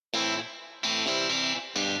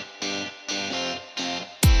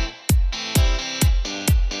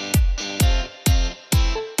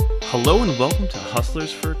Hello and welcome to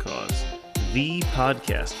Hustlers for a Cause, the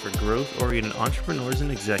podcast for growth-oriented entrepreneurs and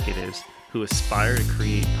executives who aspire to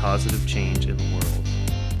create positive change in the world.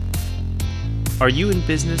 Are you in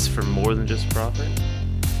business for more than just profit?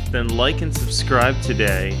 Then like and subscribe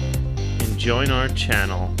today and join our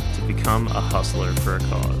channel to become a hustler for a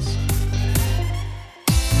cause.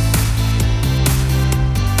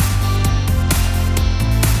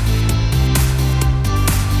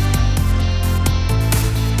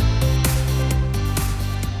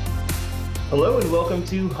 Hello and welcome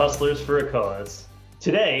to Hustlers for a Cause.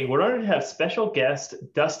 Today, we're honored to have special guest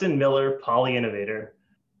Dustin Miller, Poly Innovator.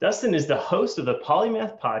 Dustin is the host of the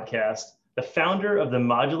Polymath podcast, the founder of the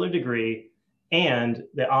Modular Degree, and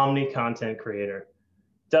the Omni content creator.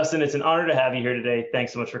 Dustin, it's an honor to have you here today.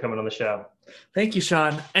 Thanks so much for coming on the show. Thank you,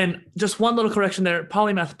 Sean. And just one little correction there,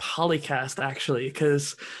 Polymath Polycast, actually,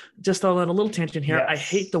 because just on a little tangent here, yes. I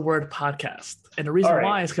hate the word podcast. And the reason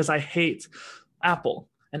why is because I hate Apple.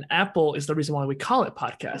 And Apple is the reason why we call it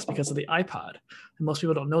podcast, because of the iPod. And most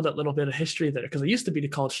people don't know that little bit of history there, because it used to be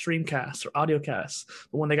called Streamcast or Audiocast.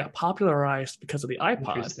 But when they got popularized because of the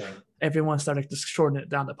iPod, everyone started just shortening it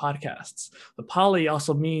down to podcasts. But poly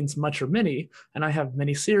also means much or many. And I have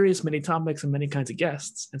many series, many topics, and many kinds of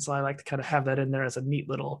guests. And so I like to kind of have that in there as a neat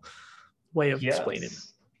little way of explaining.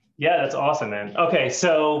 Yeah, that's awesome, man. Okay,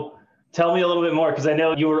 so tell me a little bit more, because I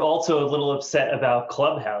know you were also a little upset about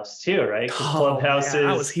Clubhouse too, right? Clubhouse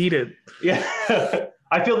I was heated. Yeah,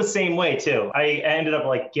 I feel the same way too. I ended up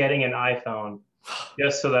getting an iPhone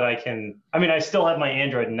just so that I can, I still have my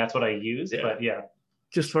Android and that's what I use, but yeah.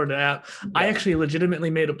 Just for the app. Yeah. I actually legitimately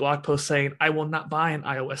made a blog post saying I will not buy an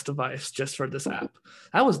iOS device just for this app.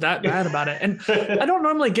 I was that bad about it. And I don't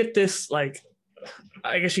normally get this, I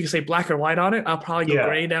guess you could say black or white on it. I'll probably go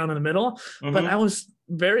gray down in the middle, but I was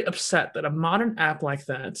very upset that a modern app like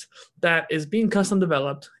that is being custom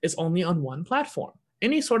developed is only on one platform.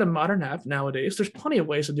 Any sort of modern app nowadays, there's plenty of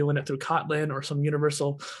ways of doing it through Kotlin or some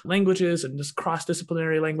universal languages and just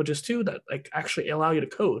cross-disciplinary languages too that actually allow you to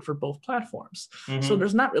code for both platforms. So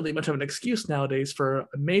there's not really much of an excuse nowadays for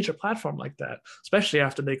a major platform like that, especially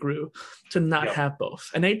after they grew, to not have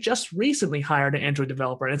both. And they just recently hired an Android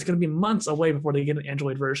developer, and it's going to be months away before they get an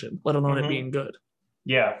Android version, let alone it being good.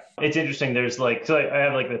 Yeah, it's interesting. There's so I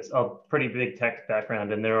have a pretty big tech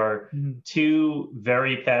background, and there are two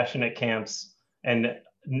very passionate camps, and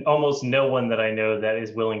almost no one that I know that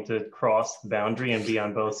is willing to cross the boundary and be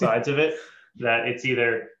on both sides of it. That it's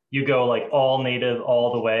either you go all native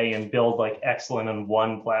all the way and build excellent on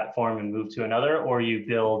one platform and move to another, or you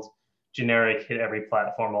build generic, hit every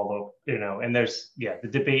platform, although, and there's, the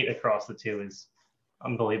debate across the two is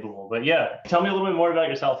unbelievable. But yeah, tell me a little bit more about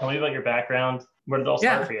yourself. Tell me about your background. Where did it all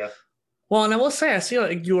start for you? Well, and I will say, I see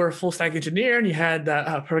you were a full stack engineer and you had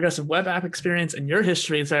that progressive web app experience, and your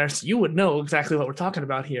history is there, so you would know exactly what we're talking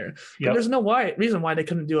about here. But there's no reason why they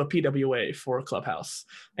couldn't do a PWA for Clubhouse.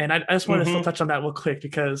 And I just wanted to still touch on that real quick,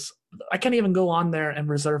 because I can't even go on there and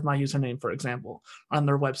reserve my username, for example, on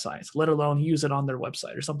their website, let alone use it on their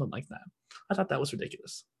website or something like that. I thought that was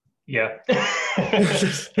ridiculous. Yeah.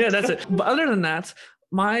 Yeah, that's it. But other than that,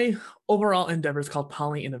 my overall endeavor is called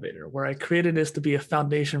Poly Innovator, where I created this to be a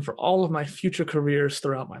foundation for all of my future careers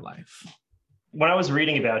throughout my life. When I was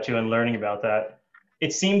reading about you and learning about that,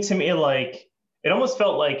 it seemed to me it almost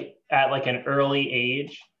felt like at an early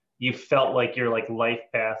age, you felt like your life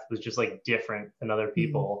path was just different than other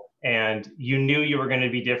people. And you knew you were going to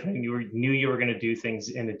be different, and you knew you were going to do things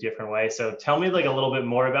in a different way. So tell me a little bit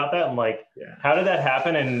more about that. And how did that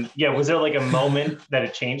happen? And was there a moment that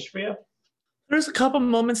it changed for you? There's a couple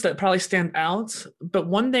moments that probably stand out, but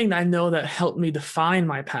one thing that I know that helped me define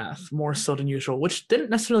my path more so than usual, which didn't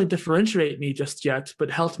necessarily differentiate me just yet, but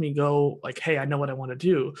helped me go hey, I know what I want to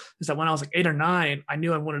do, is that when I was 8 or 9, I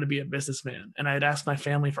knew I wanted to be a businessman. And I had asked my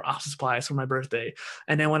family for office supplies for my birthday.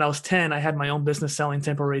 And then when I was 10, I had my own business selling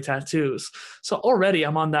temporary tattoos. So already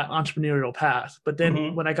I'm on that entrepreneurial path. But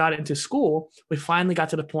then when I got into school, we finally got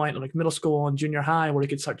to the point middle school and junior high where we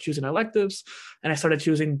could start choosing electives. And I started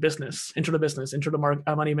choosing business, intro to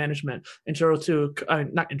money management,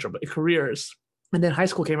 careers. And then high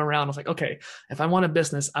school came around. I was okay, if I want a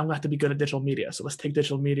business, I'm going to have to be good at digital media. So let's take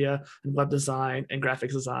digital media and web design and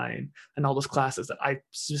graphics design and all those classes that I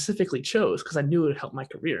specifically chose because I knew it would help my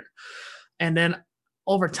career. And then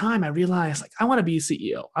over time, I realized I want to be a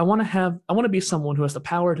CEO. I want to be someone who has the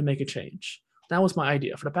power to make a change. That was my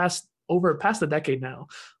idea. For the past a decade now,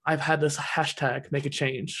 I've had this hashtag make a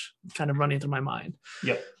change kind of running through my mind.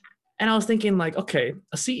 Yep. And I was thinking okay,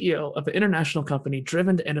 a CEO of an international company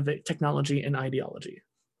driven to innovate technology and ideology.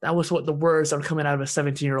 That was what the words that were coming out of a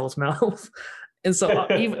 17-year-old's mouth. And so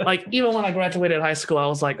even when I graduated high school, I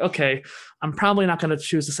was like, okay, I'm probably not going to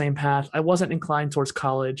choose the same path. I wasn't inclined towards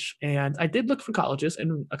college, and I did look for colleges.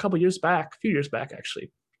 And a few years back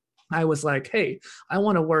actually, I was like, hey, I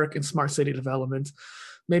want to work in smart city development.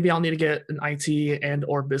 Maybe I'll need to get an IT and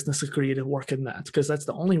or business degree to work in that, because that's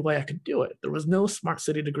the only way I could do it. There was no smart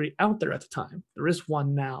city degree out there at the time. There is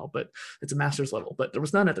one now, but it's a master's level, but there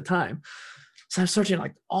was none at the time. So I'm searching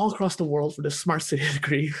like all across the world for this smart city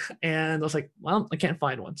degree. And I was like, well, I can't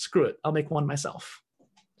find one. Screw it. I'll make one myself.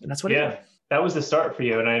 And that's what that was the start for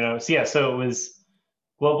you. And I know, so it was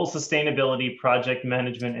global sustainability, project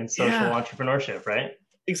management, and social entrepreneurship, right?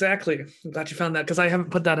 Exactly. I'm glad you found that, because I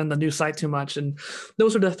haven't put that in the new site too much. And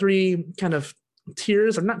those are the three kind of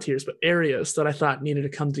tiers, or not tiers, but areas that I thought needed to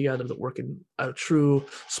come together to work in a true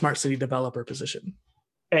smart city developer position.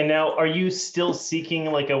 And now, are you still seeking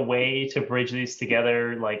like a way to bridge these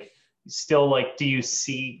together? Like, still, like, do you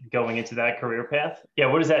see going into that career path? Yeah.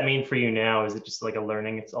 What does that mean for you now? Is it just like a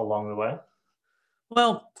learning it's along the way?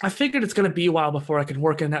 Well, I figured it's going to be a while before I can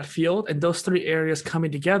work in that field. And those three areas coming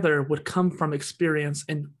together would come from experience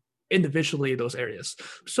in individually those areas.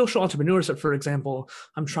 Social entrepreneurship, for example,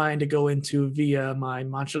 I'm trying to go into via my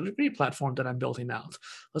modular degree platform that I'm building out.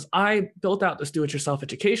 Because I built out this do-it-yourself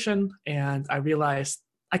education, and I realized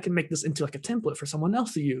I can make this into like a template for someone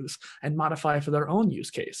else to use and modify for their own use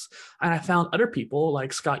case. And I found other people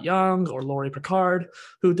like Scott Young or Laurie Picard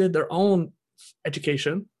who did their own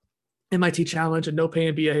education, MIT Challenge and No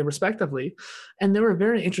Pay MBA respectively. And they were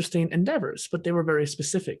very interesting endeavors, but they were very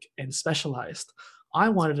specific and specialized. I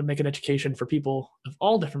wanted to make an education for people of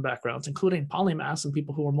all different backgrounds, including polymaths and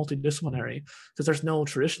people who are multidisciplinary, because there's no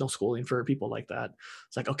traditional schooling for people like that.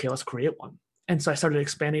 It's like, okay, let's create one. And so I started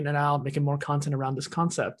expanding it out, making more content around this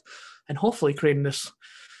concept, and hopefully creating this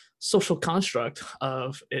social construct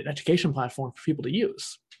of an education platform for people to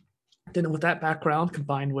use. Then with that background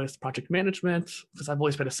combined with project management, because I've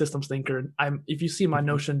always been a systems thinker, if you see my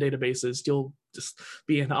Notion databases, you'll just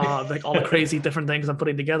be in awe of like all the crazy different things I'm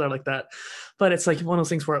putting together like that. But it's like one of those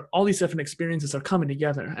things where all these different experiences are coming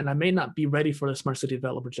together, and I may not be ready for the smart city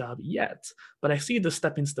developer job yet, but I see the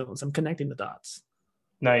stepping stones. I'm connecting the dots.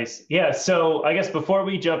 Nice. Yeah. So I guess before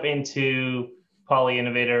we jump into Poly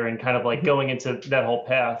Innovator and kind of like going into that whole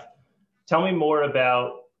path, tell me more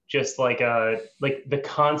about just like the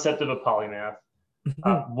concept of a polymath,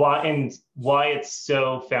 why it's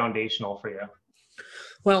so foundational for you.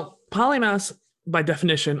 Well, polymaths by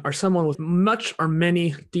definition are someone with much or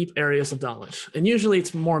many deep areas of knowledge, and usually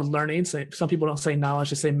it's more learnings. Some people don't say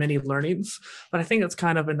knowledge; they say many learnings. But I think it's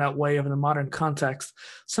kind of in that way of, in the modern context,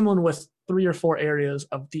 someone with 3 or 4 areas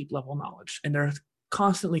of deep level knowledge, and they're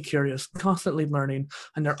constantly curious, constantly learning,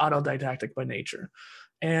 and they're autodidactic by nature.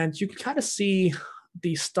 And you can kind of see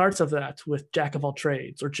the starts of that with jack of all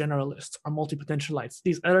trades or generalists or multi-potentialites,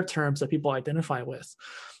 these other terms that people identify with.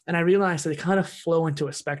 And I realized that they kind of flow into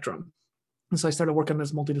a spectrum. And so I started working on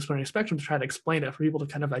this multidisciplinary spectrum to try to explain it for people to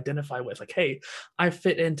kind of identify with, like, hey, I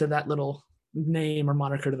fit into that little name or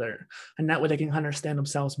moniker there. And that way they can understand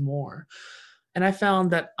themselves more. And I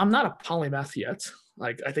found that I'm not a polymath yet.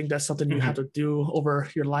 Like, I think that's something you have to do over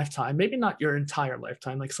your lifetime. Maybe not your entire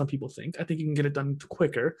lifetime, like some people think. I think you can get it done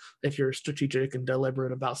quicker if you're strategic and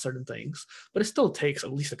deliberate about certain things. But it still takes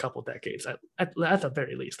at least a couple of decades, at the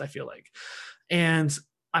very least, I feel like. And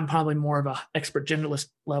I'm probably more of an expert generalist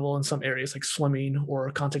level in some areas like swimming or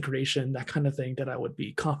content creation, that kind of thing, that I would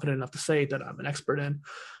be confident enough to say that I'm an expert in.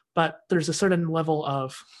 But there's a certain level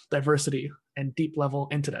of diversity and deep level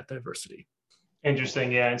into that diversity.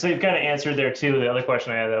 Interesting. Yeah. And so you've kind of answered there too. The other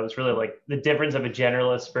question I had, that was really like the difference of a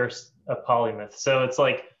generalist versus a polymath. So it's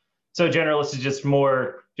like, so generalist is just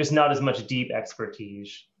not as much deep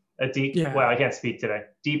expertise. Wow, I can't speak today.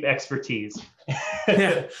 Deep expertise.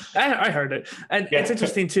 Yeah, I heard it. And it's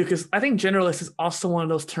interesting too, because I think generalist is also one of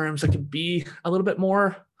those terms that can be a little bit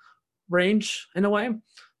more range in a way.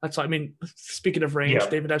 That's what I mean. Speaking of range,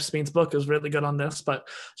 David Epstein's book is really good on this, but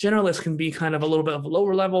generalist can be kind of a little bit of a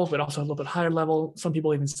lower level, but also a little bit higher level. Some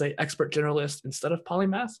people even say expert generalist instead of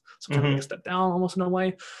polymath. So kind of like a step down almost in a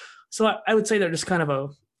way. So I would say they're just kind of a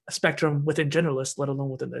spectrum within generalist, let alone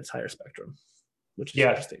within the entire spectrum, which is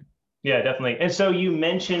interesting. Yeah, definitely. And so you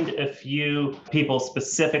mentioned a few people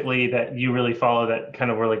specifically that you really follow that kind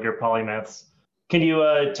of were like your polymaths. Can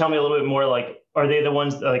you tell me a little bit more, like, are they the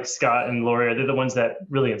ones like Scott and Laurie, are they the ones that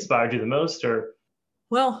really inspired you the most, or?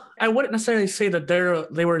 Well, I wouldn't necessarily say that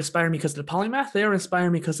they were inspiring me because of the polymath. They were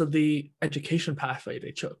inspiring me because of the education pathway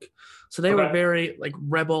they took. So they were very like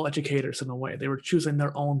rebel educators in a way. They were choosing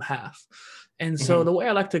their own path. And so the way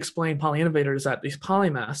I like to explain Poly Innovator is that these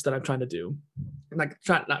polymaths that I'm trying to do, like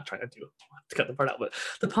not trying to do, to cut the part out, but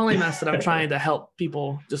the polymaths that I'm trying to help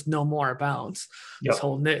people just know more about this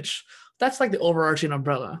whole niche. That's like the overarching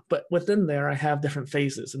umbrella. But within there, I have different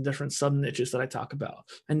phases and different sub niches that I talk about.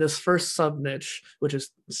 And this first sub niche, which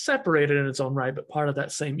is separated in its own right, but part of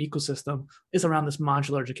that same ecosystem, is around this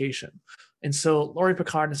modular education. And so Laurie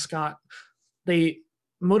Picard and Scott, they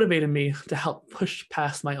motivated me to help push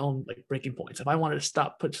past my own like breaking points. If I wanted to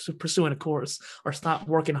stop pursuing a course or stop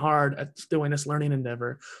working hard at doing this learning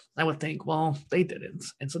endeavor, I would think, well, they didn't.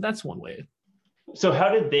 And so that's one way. So how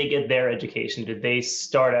did they get their education? Did they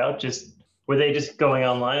start out were they just going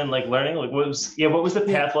online and like learning? Like what was the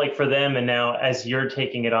path like for them? And now as you're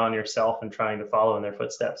taking it on yourself and trying to follow in their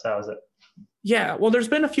footsteps, how is it? Yeah, well, there's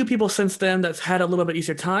been a few people since then that's had a little bit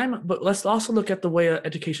easier time, but let's also look at the way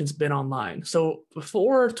education's been online. So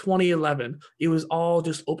before 2011, it was all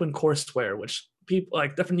just open courseware, which people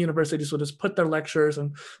like different universities would just put their lectures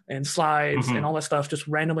and slides and all that stuff just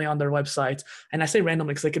randomly on their websites. And I say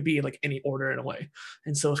randomly because they could be like any order in a way.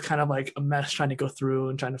 And so it's kind of like a mess trying to go through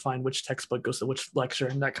and trying to find which textbook goes to which lecture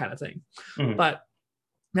and that kind of thing. But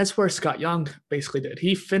that's where Scott Young basically did.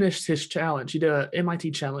 He finished his challenge. He did an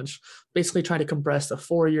MIT challenge, basically trying to compress a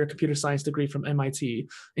 4-year computer science degree from MIT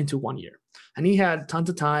into 1 year. And he had tons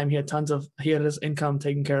of time. He had his income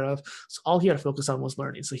taken care of. So all he had to focus on was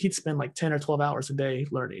learning. So he'd spend like 10 or 12 hours a day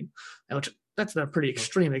learning, which that's a pretty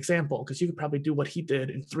extreme example because you could probably do what he did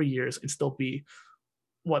in 3 years and still be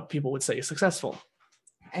what people would say is successful.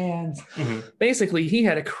 And basically, he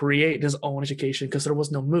had to create his own education because there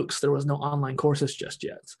was no MOOCs, there was no online courses just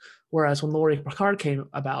yet. Whereas when Laurie Picard came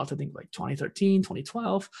about, I think like 2013,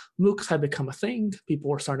 2012, MOOCs had become a thing. People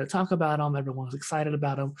were starting to talk about them. Everyone was excited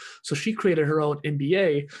about them. So she created her own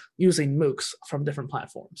MBA using MOOCs from different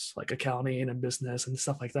platforms like accounting and business and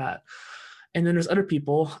stuff like that. And then there's other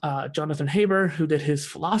people, Jonathan Haber, who did his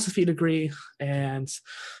philosophy degree, and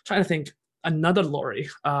trying to think, another Laurie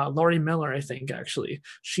Miller, I think, actually.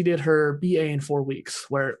 She did her BA in 4 weeks,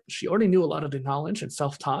 where she already knew a lot of the knowledge and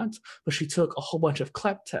self-taught, but she took a whole bunch of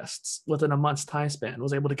CLEP tests within a month's time span,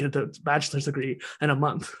 was able to get the bachelor's degree in a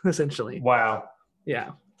month, essentially. Wow.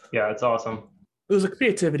 Yeah. Yeah, it's awesome. It was the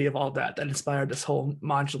creativity of all that inspired this whole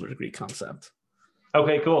modular degree concept.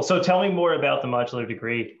 Okay, cool. So tell me more about the modular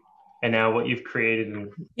degree and now what you've created.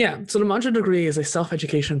 Yeah, so the modular degree is a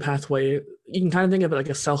self-education pathway. You can kind of think of it like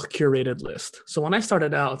a self-curated list. So when I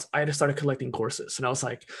started out, I just started collecting courses. And I was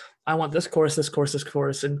like, I want this course, this course, this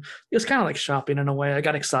course. And it was kind of like shopping in a way. I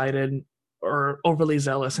got excited or overly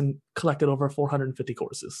zealous and collected over 450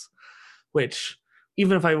 courses, which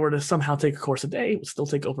even if I were to somehow take a course a day, it would still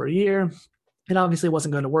take over a year. It obviously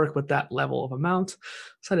wasn't going to work with that level of amount.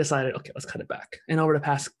 So I decided, okay, let's cut it back. And over the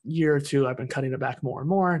past year or two, I've been cutting it back more and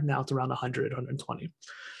more. Now it's around 100, 120,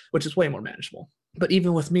 which is way more manageable. But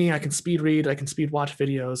even with me, I can speed read, I can speed watch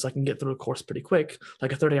videos, I can get through a course pretty quick,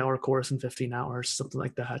 like a 30-hour course in 15 hours, something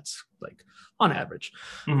like that, like on average.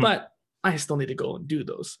 But I still need to go and do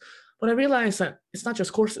those. But I realized that it's not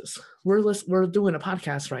just courses. We're doing a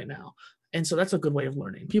podcast right now. And so that's a good way of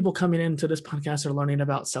learning. People coming into this podcast are learning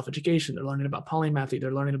about self-education. They're learning about polymathy.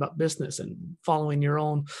 They're learning about business and following your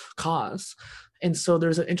own cause. And so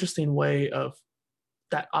there's an interesting way of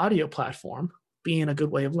that audio platform being a good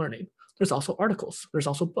way of learning. There's also articles. There's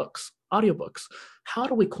also books, audiobooks. How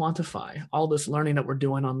do we quantify all this learning that we're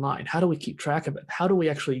doing online? How do we keep track of it? How do we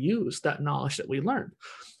actually use that knowledge that we learned?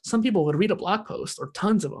 Some people would read a blog post or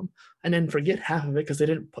tons of them and then forget half of it because they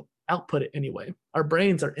didn't output it anyway. Our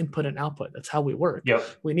brains are input and output. That's how we work. Yep.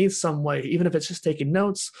 We need some way, even if it's just taking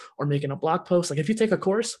notes or making a blog post. Like if you take a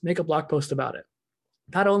course, make a blog post about it.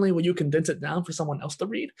 Not only will you condense it down for someone else to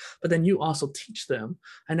read, but then you also teach them,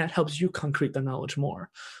 and that helps you concrete the knowledge more.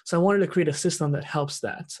 So I wanted to create a system that helps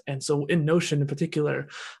that. And so in Notion in particular,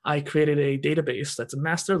 I created a database that's a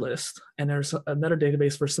master list, and there's another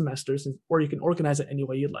database for semesters, or you can organize it any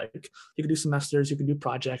way you like. You can do semesters, you can do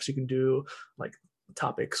projects, you can do like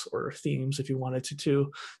topics or themes if you wanted to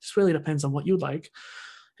too. Just really depends on what you like.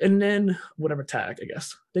 And then whatever tag, I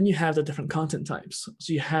guess. Then you have the different content types.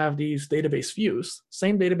 So you have these database views,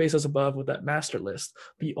 same database as above with that master list,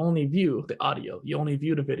 but you only view the audio, you only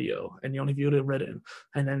view the video, and you only view the written,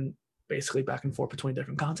 and then basically back and forth between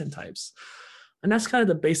different content types. And that's kind of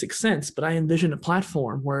the basic sense, but I envision a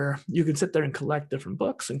platform where you can sit there and collect different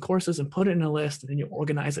books and courses and put it in a list, and then you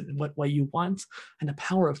organize it in what way you want. And the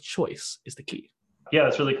power of choice is the key. Yeah,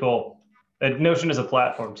 that's really cool. Notion is a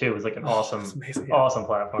platform too. It's like an awesome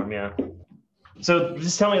platform. Yeah. So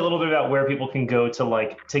just tell me a little bit about where people can go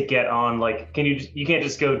to get on. Like, you can't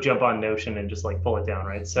just go jump on Notion and just like pull it down,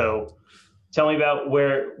 right? So tell me about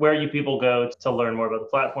where you people go to learn more about the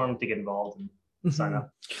platform, to get involved and sign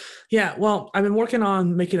up. Yeah, well, I've been working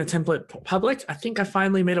on making a template public. I think I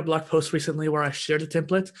finally made a blog post recently where I shared a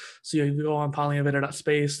template. So you go on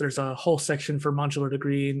polyinnovator.space. There's a whole section for modular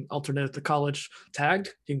degree and alternative to college tagged.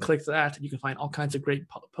 You can click that and you can find all kinds of great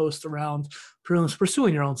posts around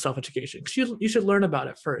pursuing your own self-education. Because you should learn about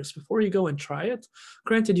it first before you go and try it.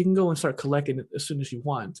 Granted, you can go and start collecting it as soon as you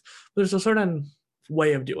want. But there's a certain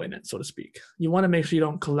way of doing it, so to speak. You want to make sure you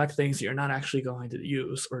don't collect things that you're not actually going to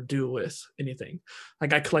use or do with anything.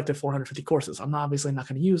 Like I collected 450 courses. I'm obviously not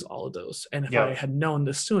going to use all of those. And if I had known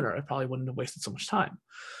this sooner, I probably wouldn't have wasted so much time.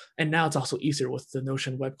 And now it's also easier with the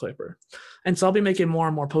Notion web clipper. And so I'll be making more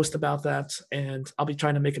and more posts about that. And I'll be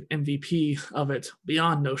trying to make an MVP of it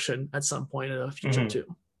beyond Notion at some point in the future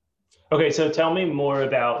too. Okay, so tell me more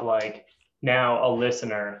about like now a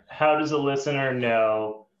listener. How does a listener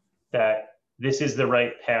know that this is the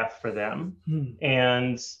right path for them?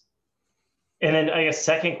 And then I guess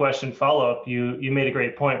second question, follow-up, you made a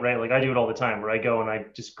great point, right? Like I do it all the time where I go and I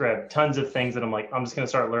just grab tons of things that I'm like, I'm just going to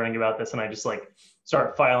start learning about this. And I just like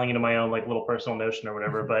start filing into my own like little personal Notion or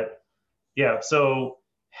whatever. But yeah, so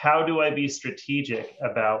how do I be strategic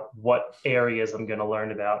about what areas I'm going to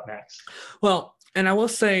learn about next? Well, and I will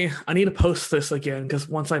say, I need to post this again because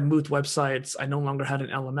once I moved websites, I no longer had an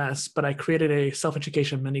LMS, but I created a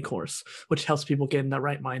self-education mini course, which helps people get in that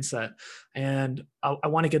right mindset. And I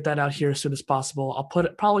want to get that out here as soon as possible. I'll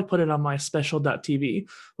probably put it on my special.tv,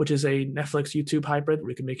 which is a Netflix YouTube hybrid where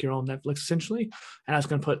you can make your own Netflix essentially. And I was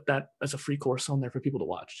going to put that as a free course on there for people to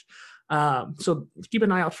watch. So keep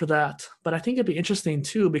an eye out for that. But I think it'd be interesting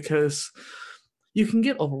too, because you can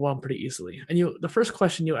get overwhelmed pretty easily. And the first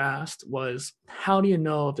question you asked was, how do you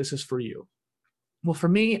know if this is for you? Well, for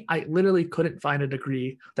me, I literally couldn't find a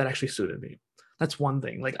degree that actually suited me. That's one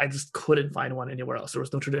thing. Like I just couldn't find one anywhere else. There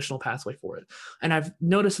was no traditional pathway for it. And I've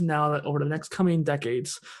noticed now that over the next coming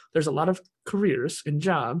decades, there's a lot of careers and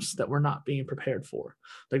jobs that we're not being prepared for.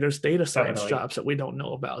 Like there's data science jobs that we don't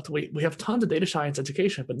know about. We have tons of data science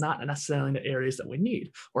education, but not necessarily in the areas that we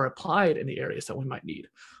need or applied in the areas that we might need.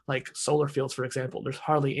 Like solar fields, for example, there's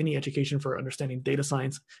hardly any education for understanding data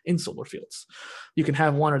science in solar fields. You can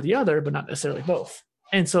have one or the other, but not necessarily both.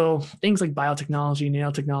 And so things like biotechnology,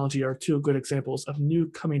 nanotechnology are two good examples of new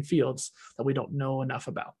coming fields that we don't know enough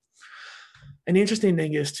about. And the interesting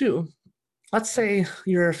thing is too, let's say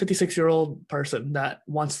you're a 56-year-old person that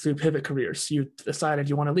wants to pivot careers. You decided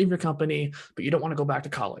you want to leave your company, but you don't want to go back to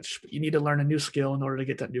college, but you need to learn a new skill in order to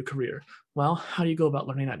get that new career. Well, how do you go about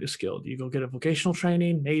learning that new skill? Do you go get a vocational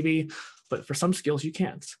training? Maybe, but for some skills you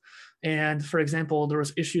can't. And for example, there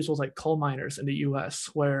was issues with like coal miners in the US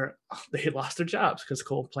where they lost their jobs because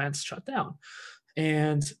coal plants shut down.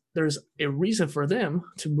 And there's a reason for them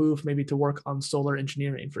to move maybe to work on solar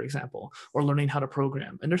engineering, for example, or learning how to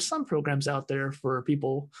program. And there's some programs out there for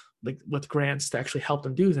people like with grants to actually help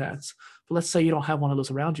them do that. But let's say you don't have one of those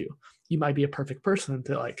around you. You might be a perfect person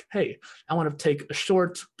to like, hey, I want to take a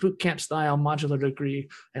short boot camp style modular degree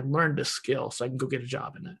and learn this skill so I can go get a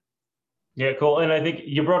job in it. Yeah, cool. And I think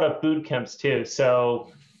you brought up boot camps too.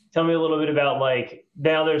 So tell me a little bit about like,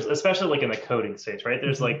 now there's, especially like in the coding space, right?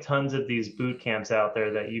 There's like tons of these boot camps out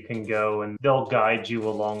there that you can go and they'll guide you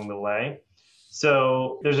along the way.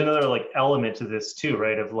 So there's another like element to this too,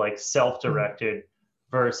 right? Of like self-directed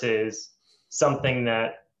versus something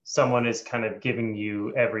that someone is kind of giving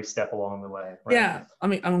you every step along the way. Right? Yeah. I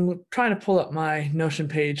mean, I'm trying to pull up my Notion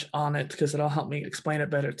page on it because it'll help me explain it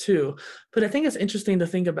better too. But I think it's interesting to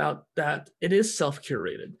think about that it is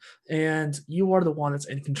self-curated and you are the one that's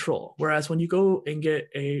in control. Whereas when you go and get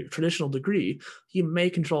a traditional degree, you may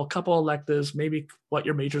control a couple electives, maybe what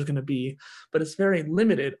your major is going to be, but it's very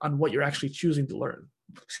limited on what you're actually choosing to learn.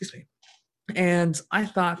 Excuse me. And I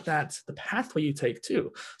thought that the pathway you take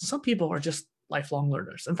too, some people are just lifelong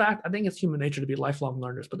learners. In fact, I think it's human nature to be lifelong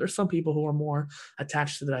learners, but there's some people who are more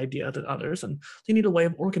attached to the idea than others, and they need a way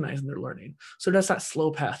of organizing their learning. So there's that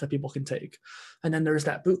slow path that people can take. And then there's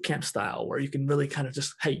that boot camp style where you can really kind of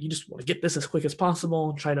just, hey, you just want to get this as quick as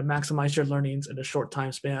possible, try to maximize your learnings in a short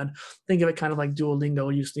time span. Think of it kind of like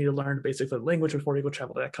Duolingo. You just need to learn basically the language before you go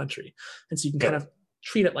travel to that country. And so you can kind of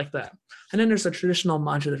treat it like that. And then there's a traditional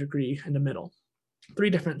modular degree in the middle. 3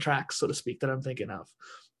 different tracks, so to speak, that I'm thinking of.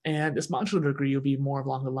 And this modular degree will be more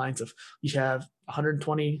along the lines of you have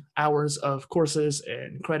 120 hours of courses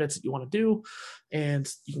and credits that you want to do, and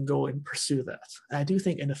you can go and pursue that. And I do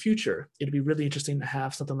think in the future, it'd be really interesting to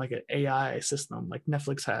have something like an AI system like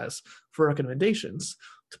Netflix has for recommendations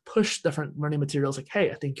to push different learning materials like, hey,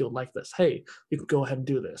 I think you'll like this. Hey, you can go ahead and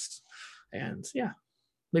do this. And yeah,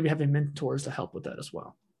 maybe having mentors to help with that as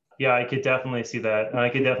well. Yeah, I could definitely see that. And I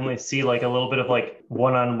could definitely see like a little bit of like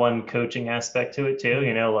one-on-one coaching aspect to it too,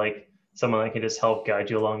 you know, like someone that can just help guide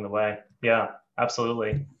you along the way. Yeah,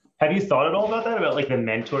 absolutely. Have you thought at all about that, about like the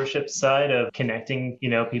mentorship side of connecting,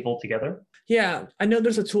 people together? Yeah, I know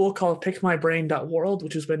there's a tool called pickmybrain.world,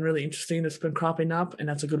 which has been really interesting. It's been cropping up, and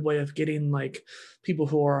that's a good way of getting like people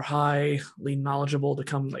who are highly knowledgeable to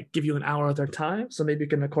come like give you an hour of their time. So maybe you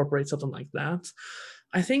can incorporate something like that.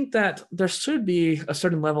 I think that there should be a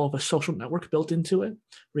certain level of a social network built into it,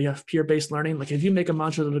 where you have peer-based learning. Like if you make a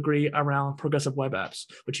modular degree around progressive web apps,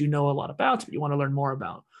 which you know a lot about, but you want to learn more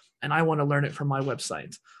about, and I want to learn it from my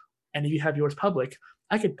website, and if you have yours public,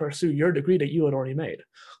 I could pursue your degree that you had already made.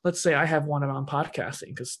 Let's say I have one around podcasting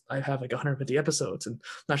because I have like 150 episodes, and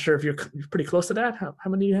not sure if you're pretty close to that. How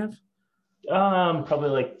many do you have? Probably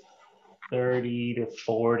like 30 to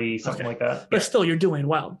 40, something like that. But still, you're doing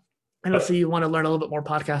well. And let's say you want to learn a little bit more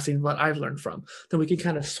podcasting, what I've learned from, then we can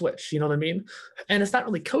kind of switch, you know what I mean? And it's not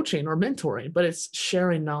really coaching or mentoring, but it's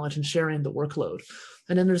sharing knowledge and sharing the workload.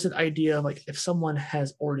 And then there's an idea of like, if someone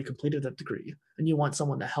has already completed that degree and you want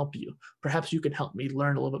someone to help you, perhaps you can help me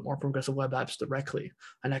learn a little bit more progressive web apps directly.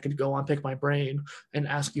 And I could go on Pick My Brain and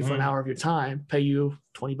ask you for an hour of your time, pay you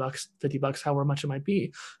 $20, $50, however much it might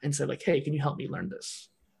be, and say like, hey, can you help me learn this?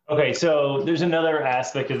 Okay, so there's another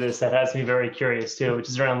aspect of this that has me very curious too, which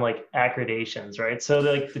is around like accreditations, right? So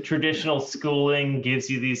like the traditional schooling gives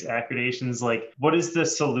you these accreditations. Like, what is the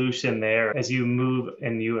solution there as you move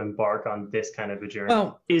and you embark on this kind of a journey?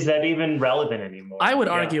 Well, is that even relevant anymore? I would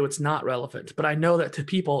argue it's not relevant, but I know that to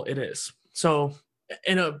people it is. So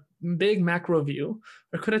in a big macro view,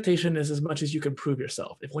 accreditation is as much as you can prove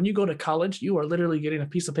yourself. If when you go to college, you are literally getting a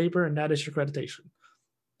piece of paper and that is your accreditation.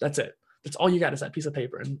 That's it. That's all you got is that piece of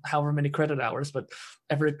paper and however many credit hours, but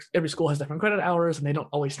every school has different credit hours and they don't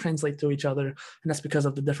always translate to each other. And that's because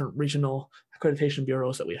of the different regional accreditation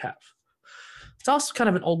bureaus that we have. It's also kind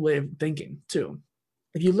of an old way of thinking too.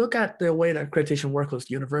 If you look at the way that accreditation works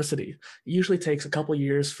with university, it usually takes a couple of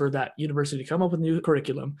years for that university to come up with a new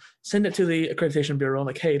curriculum, send it to the accreditation bureau,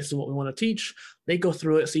 like, hey, this is what we want to teach. They go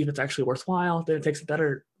through it, see if it's actually worthwhile. Then it takes a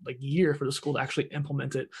better year for the school to actually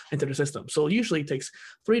implement it into the system. So it usually takes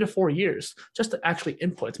 3 to 4 years just to actually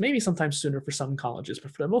input, maybe sometimes sooner for some colleges,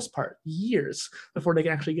 but for the most part, years before they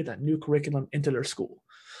can actually get that new curriculum into their school.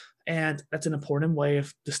 And that's an important way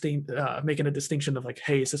of making a distinction of like,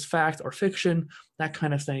 hey, is this fact or fiction, that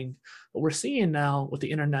kind of thing. But we're seeing now with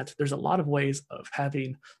the internet, there's a lot of ways of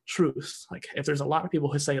having truth. Like if there's a lot of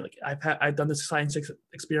people who say like, I've done this science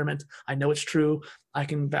experiment, I know it's true, I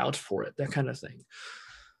can vouch for it, that kind of thing.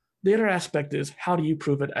 The other aspect is how do you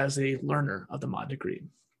prove it as a learner of the mod degree?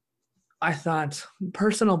 I thought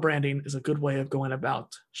personal branding is a good way of going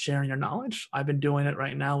about sharing your knowledge. I've been doing it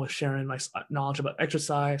right now with sharing my knowledge about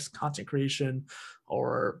exercise, content creation,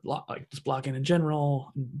 or just blogging in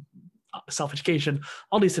general, self-education,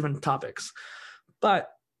 all these different topics.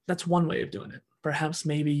 But that's one way of doing it. Perhaps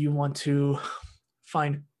maybe you want to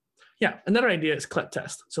find, another idea is CLEP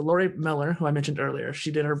test. So Lori Miller, who I mentioned earlier,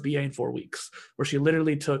 she did her BA in 4 weeks, where she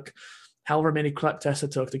literally took however many CLEP tests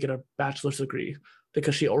it took to get a bachelor's degree,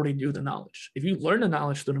 because she already knew the knowledge. If you learn the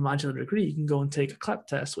knowledge through the modular degree, you can go and take a CLEP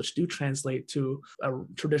test, which do translate to a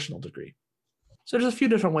traditional degree. So there's a few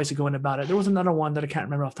different ways of going about it. There was another one that I can't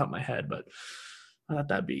remember off the top of my head, but I thought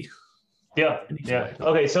that'd be Yeah.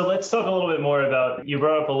 Okay, so let's talk a little bit more about, you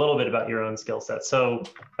brought up a little bit about your own skill sets. So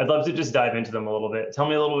I'd love to just dive into them a little bit. Tell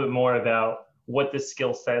me a little bit more about what the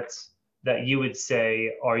skill sets that you would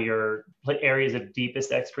say are your areas of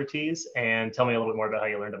deepest expertise, and tell me a little bit more about how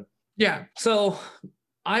you learned them. Yeah, so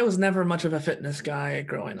I was never much of a fitness guy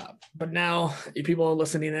growing up, but now if people are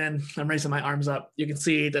listening in, I'm raising my arms up. You can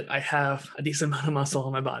see that I have a decent amount of muscle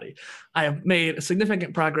in my body. I have made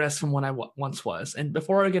significant progress from what I once was. And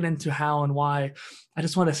before I get into how and why, I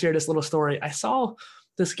just want to share this little story. I saw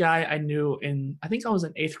this guy I knew I think I was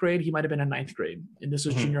in 8th grade. He might've been in 9th grade, and this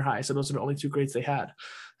was junior high. So those are the only 2 grades they had.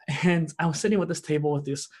 And I was sitting with this table with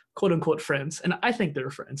these quote unquote friends. And I think they were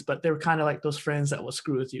friends, but they were kind of like those friends that will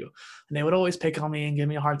screw with you. And they would always pick on me and give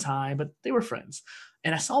me a hard time, but they were friends.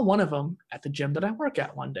 And I saw one of them at the gym that I work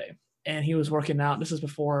at one day. And he was working out. This is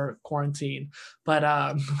before quarantine,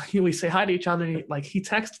 but we say hi to each other. And he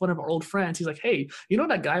texts one of our old friends. He's like, "Hey, you know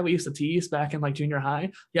that guy we used to tease back in junior high?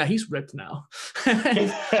 Yeah, he's ripped now."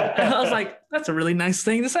 And I was like, "That's a really nice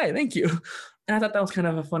thing to say. Thank you." And I thought that was kind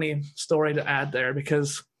of a funny story to add there,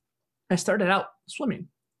 because I started out swimming.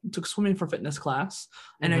 I took swimming for fitness class,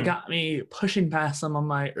 and it got me pushing past some of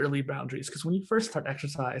my early boundaries, because when you first start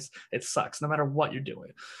exercise, it sucks no matter what you're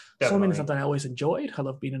doing. Definitely. Swimming is something I always enjoyed. I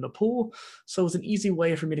love being in the pool. So it was an easy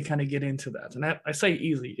way for me to kind of get into that. And I say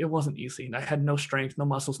easy, it wasn't easy. I had no strength, no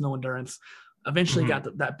muscles, no endurance. Eventually got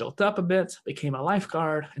that built up a bit, became a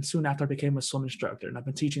lifeguard, and soon after I became a swim instructor. And I've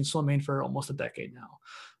been teaching swimming for almost a decade now.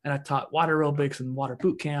 And I taught water aerobics and water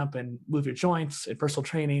boot camp and move your joints and personal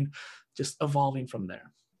training, just evolving from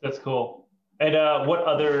there. That's cool. And what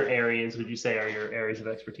other areas would you say are your areas of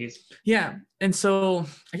expertise? Yeah. And so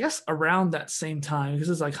I guess around that same time,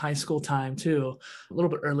 because it's like high school time too, a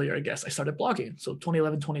little bit earlier, I guess, I started blogging. So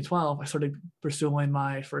 2011, 2012, I started pursuing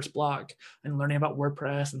my first blog and learning about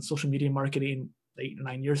WordPress and social media marketing 8 or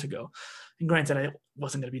 9 years ago. And granted, I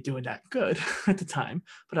wasn't going to be doing that good at the time,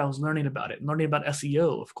 but I was learning about it and learning about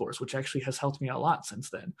SEO, of course, which actually has helped me a lot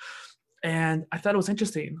since then. And I thought it was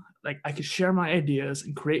interesting. Like I could share my ideas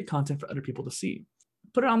and create content for other people to see.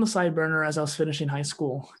 Put it on the side burner as I was finishing high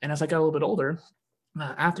school. And as I got a little bit older,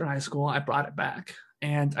 after high school, I brought it back.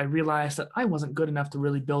 And I realized that I wasn't good enough to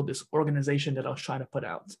really build this organization that I was trying to put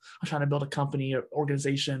out. I was trying to build a company or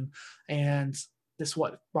organization. And this is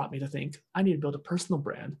what brought me to think I need to build a personal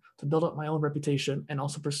brand to build up my own reputation and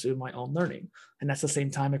also pursue my own learning. And that's the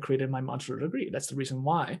same time I created my modular degree. That's the reason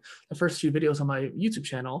why the first few videos on my YouTube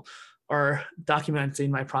channel are documenting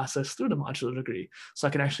my process through the modular degree. So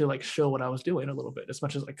I can actually like show what I was doing a little bit, as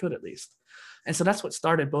much as I could at least. And so that's what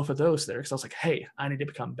started both of those there. Because I was like, hey, I need to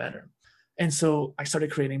become better. And so I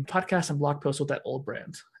started creating podcasts and blog posts with that old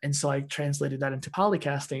brand. And so I translated that into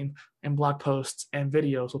polycasting and blog posts and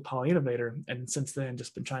videos with Poly Innovator. And since then,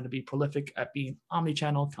 just been trying to be prolific at being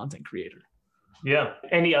omni-channel content creator. Yeah.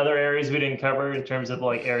 Any other areas we didn't cover in terms of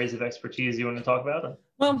like areas of expertise you want to talk about?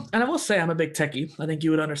 Well, and I will say I'm a big techie. I think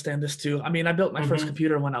you would understand this too. I mean, I built my first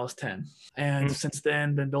computer when I was 10. And since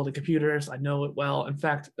then, been building computers. I know it well. In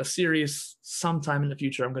fact, a series sometime in the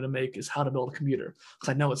future I'm going to make is how to build a computer.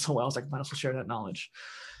 Because I know it so well. I was like, might as well share that knowledge.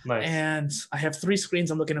 Nice. And I have 3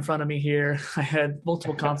 screens I'm looking in front of me here. I had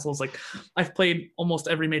multiple consoles. Like I've played almost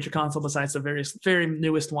every major console besides the various very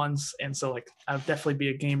newest ones. And so like I'll definitely be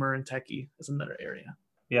a gamer and techie is another area.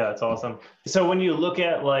 Yeah, that's awesome. So when you look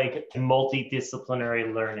at like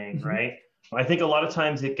multidisciplinary learning, right? I think a lot of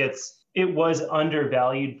times it was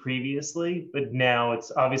undervalued previously, but now it's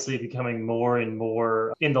obviously becoming more and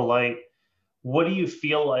more in the light. What do you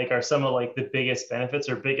feel like are some of like the biggest benefits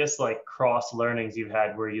or biggest like cross learnings you've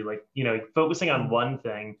had where you like, focusing on one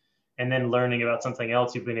thing and then learning about something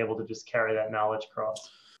else, you've been able to just carry that knowledge across?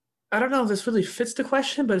 I don't know if this really fits the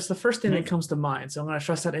question, but it's the first thing that comes to mind. So I'm going to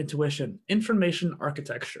trust that intuition. Information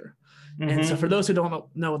architecture. And so for those who don't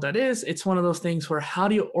know what that is, it's one of those things where how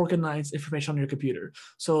do you organize information on your computer?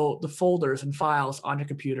 So the folders and files on your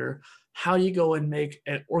computer, how do you go and make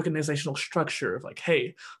an organizational structure of like,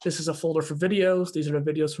 hey, this is a folder for videos. These are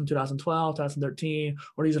the videos from 2012, 2013,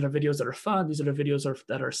 or these are the videos that are fun. These are the videos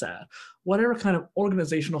that are sad. Whatever kind of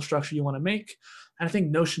organizational structure you want to make. And I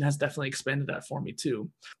think Notion has definitely expanded that for me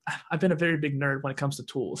too. I've been a very big nerd when it comes to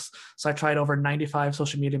tools. So I tried over 95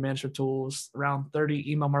 social media management tools, around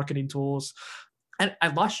 30 email marketing tools. And I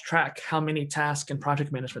lost track how many task and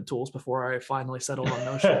project management tools before I finally settled on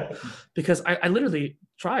Notion. Because I literally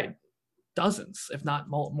tried dozens, if not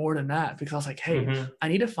more than that, because I was like, hey, I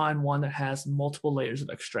need to find one that has multiple layers of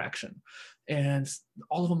extraction. And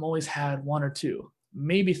all of them always had 1 or 2,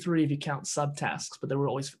 maybe 3 if you count subtasks, but they were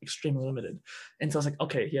always extremely limited. And so I was like,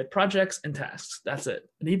 okay, you had projects and tasks. That's it.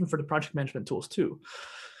 And even for the project management tools too.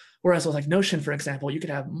 Whereas with like Notion, for example, you could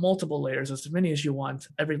have multiple layers, as many as you want.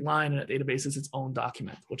 Every line in a database is its own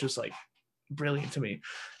document, which is like brilliant to me.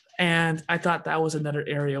 And I thought that was another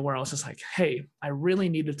area where I was just like, hey, I really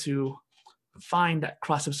needed to find that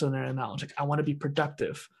cross-disciplinary knowledge. Like I want to be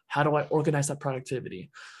productive. How do I organize that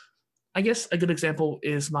productivity? I guess a good example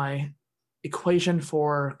is my equation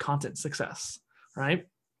for content success, right?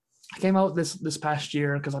 I came out this past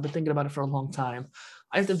year because I've been thinking about it for a long time.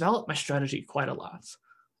 I've developed my strategy quite a lot.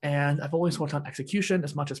 And I've always worked on execution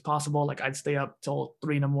as much as possible. Like I'd stay up till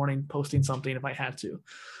 3 a.m. posting something if I had to.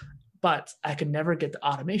 But I could never get the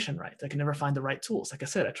automation right. I could never find the right tools. Like I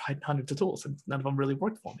said, I tried hundreds of tools and none of them really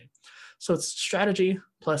worked for me. So it's strategy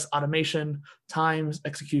plus automation times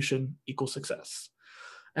execution equals success.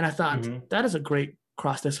 And I thought that is a great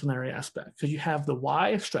cross-disciplinary aspect because you have the why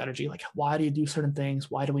of strategy, like why do you do certain things?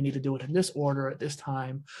 Why do we need to do it in this order at this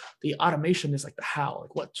time? The automation is like the how,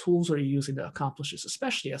 like what tools are you using to accomplish this,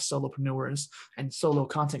 especially as solopreneurs and solo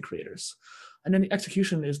content creators. And then the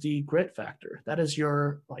execution is the grit factor. That is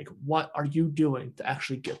your, like, what are you doing to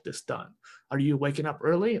actually get this done? Are you waking up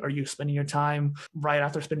early? Are you spending your time right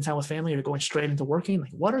after spending time with family? Are you going straight into working?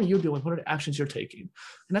 Like, what are you doing? What are the actions you're taking?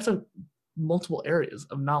 And that's a multiple areas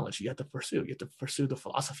of knowledge you have to pursue. You have to pursue the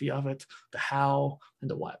philosophy of it, the how,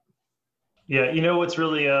 and the what. Yeah, what's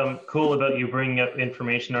really cool about you bringing up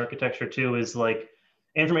information architecture too is like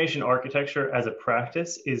information architecture as a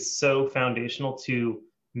practice is so foundational to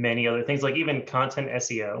many other things, like even content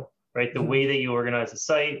SEO, right? The way that you organize a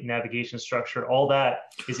site, navigation structure, all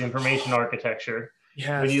that is information architecture.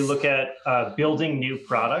 Yes. When you look at building new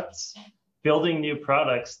products,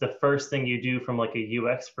 the first thing you do from like a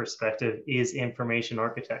UX perspective is information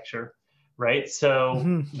architecture, right?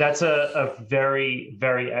 So that's a very,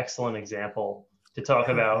 very excellent example to talk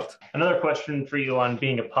about. Another question for you on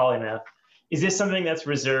being a polymath. Is this something that's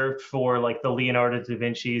reserved for like the Leonardo da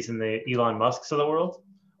Vinci's and the Elon Musks of the world?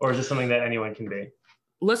 Or is this something that anyone can be?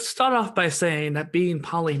 Let's start off by saying that being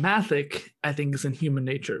polymathic, I think, is in human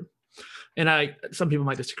nature. And some people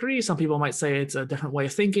might disagree. Some people might say it's a different way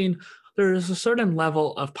of thinking. There's a certain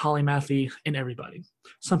level of polymathy in everybody.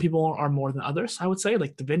 Some people are more than others, I would say.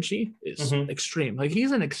 Like Da Vinci is extreme. Like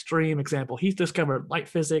he's an extreme example. He's discovered light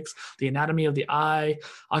physics, the anatomy of the eye,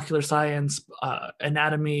 ocular science,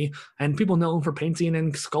 anatomy, and people know him for painting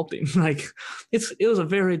and sculpting. Like it was a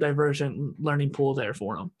very divergent learning pool there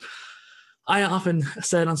for him. I often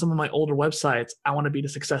said on some of my older websites, I want to be the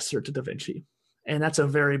successor to Da Vinci. And that's a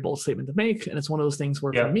very bold statement to make. And it's one of those things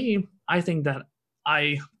where for me, I think that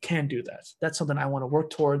I can do that. That's something I want to work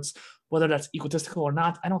towards. Whether that's egotistical or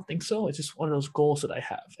not, I don't think so. It's just one of those goals that I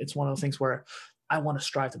have. It's one of those things where I want to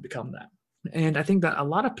strive to become that. And I think that a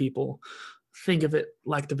lot of people think of it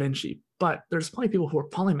like Da Vinci, but there's plenty of people who are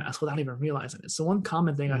polymaths without even realizing it. So one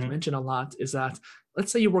common thing I've mentioned a lot is that,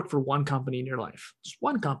 let's say you work for one company in your life, just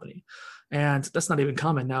one company. And that's not even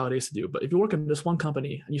common nowadays to do. But if you work in this one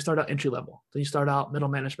company and you start out entry level, then you start out middle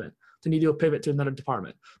management, then you do a pivot to another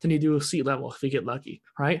department, then you do a C level if you get lucky,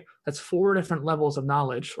 right? That's 4 different levels of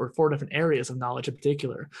knowledge, or 4 different areas of knowledge in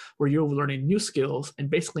particular, where you're learning new skills and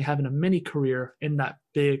basically having a mini career in that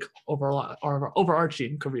big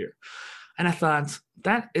overarching career. And I thought,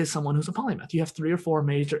 that is someone who's a polymath. You have 3 or 4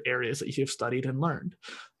 major areas that you've studied and learned.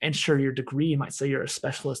 And sure, your degree might say you're a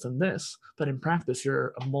specialist in this, but in practice,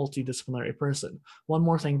 you're a multidisciplinary person. One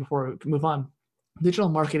more thing before we move on. Digital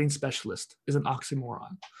marketing specialist is an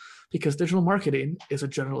oxymoron, because digital marketing is a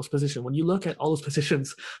generalist position. When you look at all those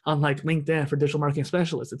positions on like LinkedIn for digital marketing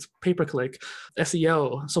specialists, it's pay-per-click,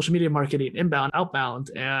 SEO, social media marketing, inbound, outbound,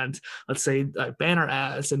 and let's say banner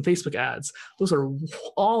ads and Facebook ads. Those are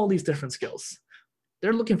all these different skills.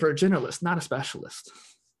 They're looking for a generalist, not a specialist.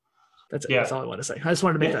 That's it. That's all I want to say. I just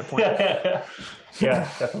wanted to make that point. Yeah,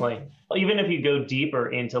 definitely. Even if you go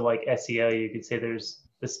deeper into like SEO, you could say there's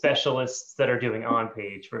the specialists that are doing on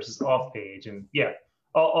page versus off page, and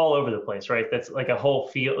all over the place, right? That's like a whole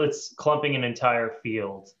field. It's clumping an entire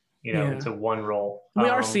field, into one role. We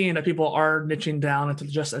are seeing that people are niching down into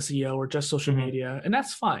just SEO or just social media, and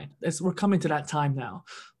that's fine. We're coming to that time now,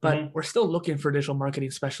 but we're still looking for digital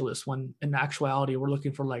marketing specialists, when in actuality, we're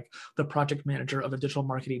looking for like the project manager of a digital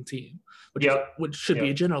marketing team, which should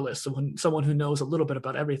be a generalist, someone who knows a little bit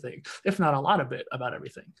about everything, if not a lot of it about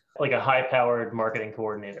everything. Like a high-powered marketing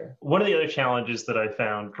coordinator. One of the other challenges that I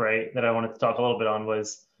found, right, that I wanted to talk a little bit on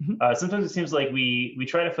was sometimes it seems like we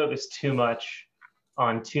try to focus too much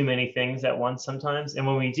on too many things at once sometimes. And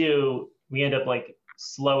when we do, we end up like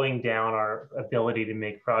slowing down our ability to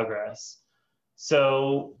make progress.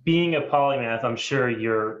 So being a polymath, I'm sure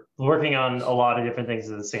you're working on a lot of different things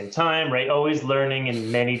at the same time, right? Always learning in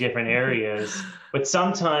many different areas. But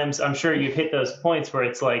sometimes I'm sure you've hit those points where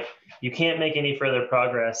it's like you can't make any further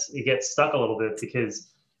progress. You get stuck a little bit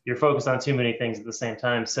because you're focused on too many things at the same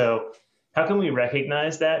time. So how can we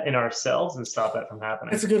recognize that in ourselves and stop that from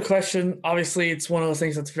happening? That's a good question. Obviously, it's one of those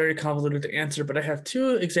things that's very convoluted to answer, but I have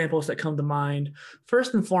 2 examples that come to mind.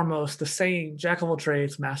 First and foremost, the saying, jack of all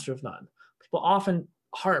trades, master of none. People often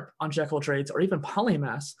harp on jack of all trades or even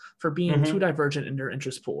polymaths for being too divergent in their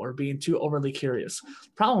interest pool or being too overly curious.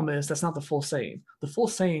 Problem is, that's not the full saying. The full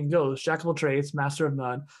saying goes, jack of all trades, master of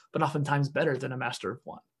none, but oftentimes better than a master of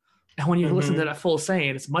one. And when you listen to that full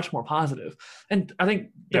saying, it's much more positive. And I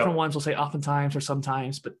think different ones will say oftentimes or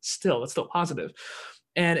sometimes, but still, it's still positive.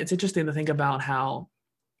 And it's interesting to think about how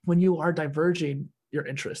when you are diverging your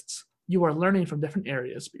interests, you are learning from different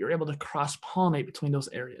areas, but you're able to cross-pollinate between those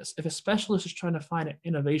areas. If a specialist is trying to find an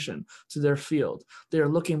innovation to their field, they are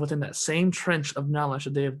looking within that same trench of knowledge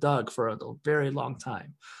that they have dug for a very long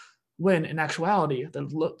time. When in actuality,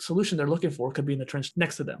 the solution they're looking for could be in the trench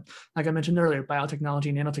next to them. Like I mentioned earlier,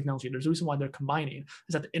 biotechnology, nanotechnology, there's a reason why they're combining,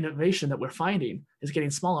 is that the innovation that we're finding is getting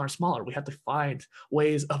smaller and smaller. We have to find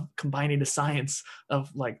ways of combining the science of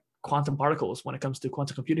like quantum particles when it comes to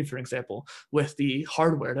quantum computing, for example, with the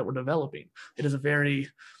hardware that we're developing. It is a very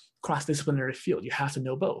cross-disciplinary field. You have to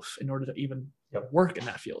know both in order to even work in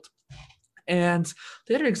that field. And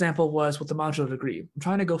the other example was with the modular degree. I'm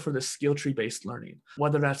trying to go for the skill tree-based learning,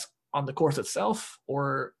 whether that's on the course itself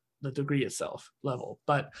or the degree itself level.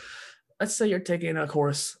 But let's say you're taking a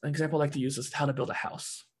course, an example I like to use is how to build a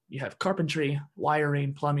house. You have carpentry,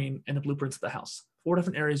 wiring, plumbing, and the blueprints of the house. 4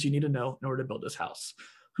 different areas you need to know in order to build this house.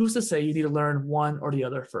 Who's to say you need to learn one or the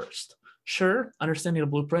other first? Sure, understanding the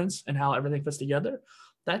blueprints and how everything fits together,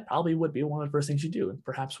 that probably would be one of the first things you do. And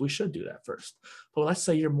perhaps we should do that first. But let's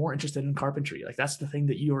say you're more interested in carpentry. Like that's the thing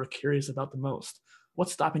that you are curious about the most.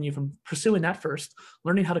 What's stopping you from pursuing that first?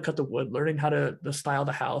 Learning how to cut the wood, learning how to style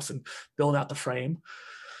the house and build out the frame.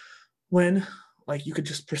 When like you could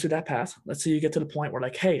just pursue that path. Let's say you get to the point where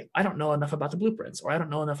like, hey, I don't know enough about the blueprints, or I don't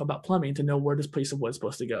know enough about plumbing to know where this piece of wood is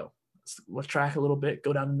supposed to go. Let's track a little bit,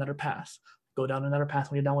 go down another path. Go down another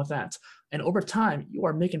path when you're done with that. And over time, you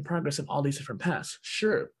are making progress in all these different paths.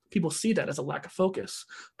 Sure, people see that as a lack of focus,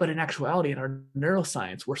 but in actuality, in our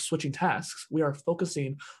neuroscience, we're switching tasks. We are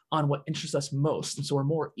focusing on what interests us most. And so we're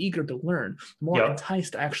more eager to learn, more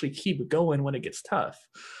enticed to actually keep going when it gets tough.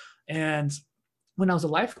 And when I was a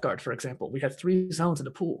lifeguard, for example, we had 3 zones in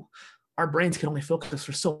the pool. Our brains can only focus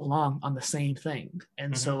for so long on the same thing.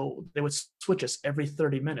 And so they would switch us every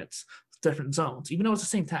 30 minutes. Different zones. Even though it's the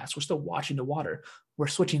same task, we're still watching the water. We're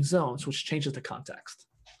switching zones, which changes the context.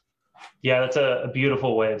 Yeah, that's a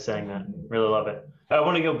beautiful way of saying that. Really love it. I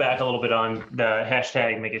want to go back a little bit on the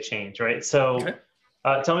hashtag make a change, right? So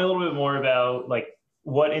tell me a little bit more about like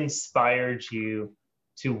what inspired you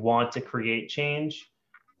to want to create change.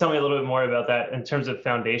 Tell me a little bit more about that in terms of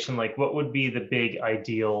foundation. Like what would be the big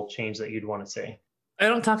ideal change that you'd want to see? I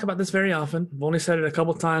don't talk about this very often. I've only said it a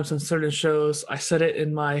couple times on certain shows. I said it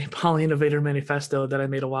in my Poly Innovator Manifesto that I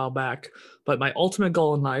made a while back. But my ultimate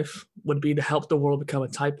goal in life would be to help the world become a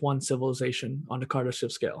type 1 civilization on the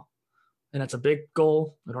Kardashev scale. And that's a big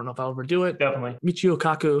goal. I don't know if I'll ever do it. Definitely. Michio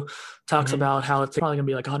Kaku talks about how it's probably going to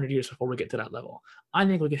be like 100 years before we get to that level. I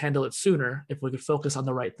think we could handle it sooner if we could focus on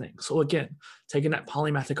the right thing. So again, taking that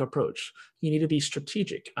polymathic approach, you need to be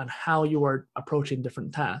strategic on how you are approaching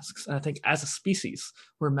different tasks. And I think as a species,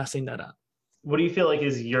 we're messing that up. What do you feel like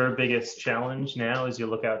is your biggest challenge now as you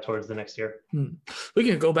look out towards the next year? We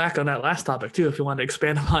can go back on that last topic too, if you want to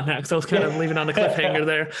expand upon that, because I was kind of leaving on the cliffhanger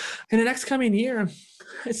there. In the next coming year,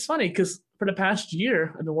 it's funny because for the past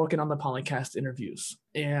year, I've been working on the Polycast interviews,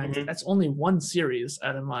 and that's only one series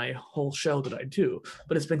out of my whole show that I do,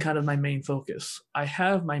 but it's been kind of my main focus. I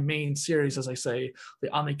have my main series, as I say,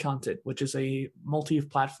 the Omni Content, which is a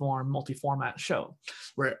multi-platform, multi-format show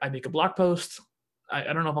where I make a blog post.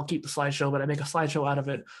 I don't know if I'll keep the slideshow, but I make a slideshow out of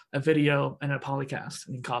it, a video, and a polycast.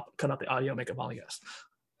 And you can cut out the audio, make a polycast.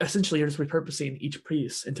 Essentially, you're just repurposing each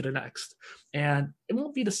piece into the next. And it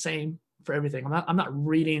won't be the same for everything. I'm not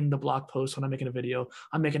reading the blog post when I'm making a video.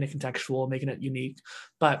 I'm making it contextual, making it unique.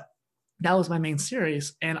 But that was my main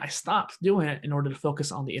series, and I stopped doing it in order to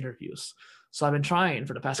focus on the interviews. So I've been trying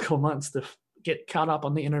for the past couple months to get caught up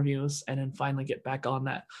on the interviews and then finally get back on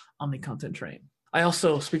that Omni Content train. I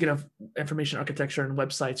also, speaking of information architecture and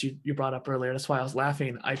websites you brought up earlier, that's why I was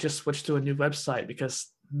laughing. I just switched to a new website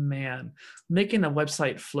because, man, making a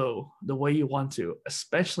website flow the way you want to,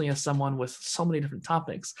 especially as someone with so many different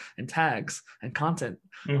topics and tags and content,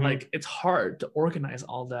 like it's hard to organize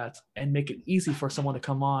all that and make it easy for someone to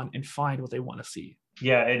come on and find what they want to see.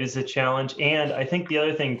 Yeah, it is a challenge. And I think the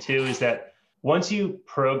other thing too is that once you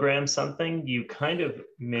program something, you kind of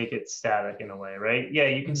make it static in a way, right? Yeah,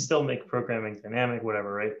 you can still make programming dynamic,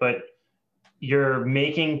 whatever, right? But you're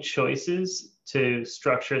making choices to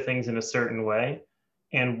structure things in a certain way.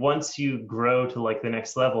 And once you grow to like the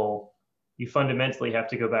next level, you fundamentally have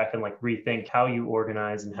to go back and like rethink how you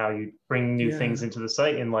organize and how you bring new things into the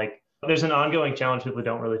site. And like, there's an ongoing challenge people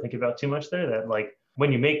don't really think about too much there, that like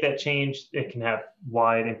when you make that change, it can have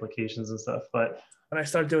wide implications and stuff. But when I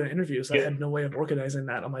started doing interviews, I had no way of organizing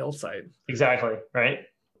that on my old site. Exactly, right?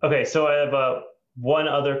 Okay, so I have one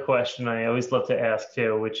other question I always love to ask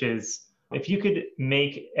too, which is if you could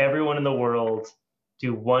make everyone in the world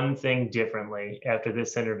do one thing differently after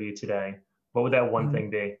this interview today, what would that one thing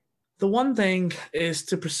be? The one thing is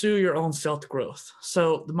to pursue your own self-growth.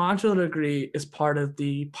 So the modular degree is part of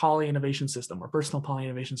the Poly Innovation System, or personal Poly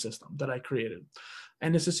Innovation System that I created.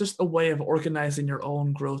 And this is just a way of organizing your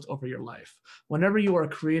own growth over your life. Whenever you are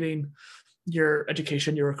creating your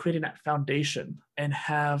education, you're creating that foundation and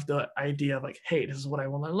have the idea of like, hey, this is what I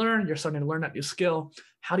want to learn. You're starting to learn that new skill.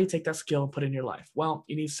 How do you take that skill and put it in your life? Well,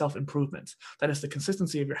 you need self-improvement. That is the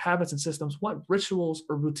consistency of your habits and systems. What rituals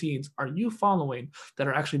or routines are you following that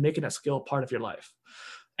are actually making that skill part of your life?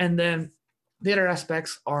 And then the other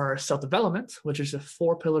aspects are self-development, which is the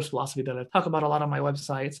 4 pillars philosophy that I talk about a lot on my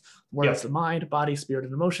websites, where it's the mind, body, spirit,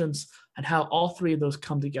 and emotions, and how all 3 of those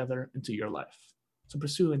come together into your life. So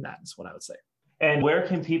pursuing that is what I would say. And where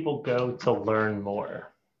can people go to learn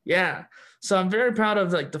more? Yeah. So I'm very proud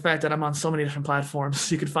of like the fact that I'm on so many different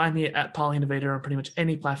platforms. You can find me at Polyinnovator on pretty much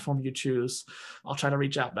any platform you choose. I'll try to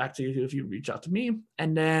reach out back to you if you reach out to me.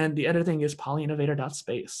 And then the other thing is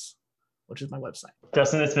polyinnovator.space, which is my website.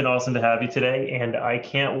 Dustin, it's been awesome to have you today, and I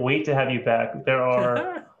can't wait to have you back. There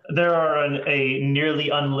are a nearly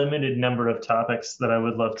unlimited number of topics that I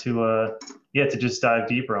would love to just dive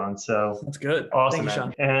deeper on. So that's good. Awesome,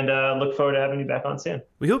 Thank you, man. And look forward to having you back on soon.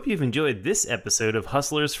 We hope you've enjoyed this episode of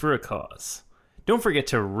Hustlers for a Cause. Don't forget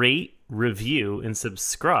to rate, review, and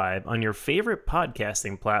subscribe on your favorite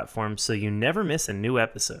podcasting platform so you never miss a new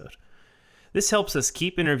episode. This helps us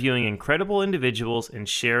keep interviewing incredible individuals and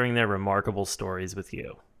sharing their remarkable stories with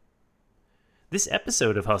you. This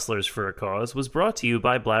episode of Hustlers for a Cause was brought to you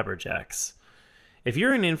by Blabberjacks. If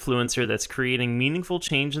you're an influencer that's creating meaningful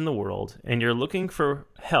change in the world and you're looking for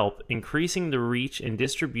help increasing the reach and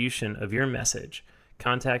distribution of your message,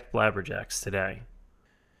 contact Blabberjacks today.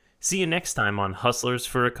 See you next time on Hustlers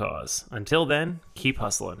for a Cause. Until then, keep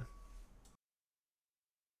hustling.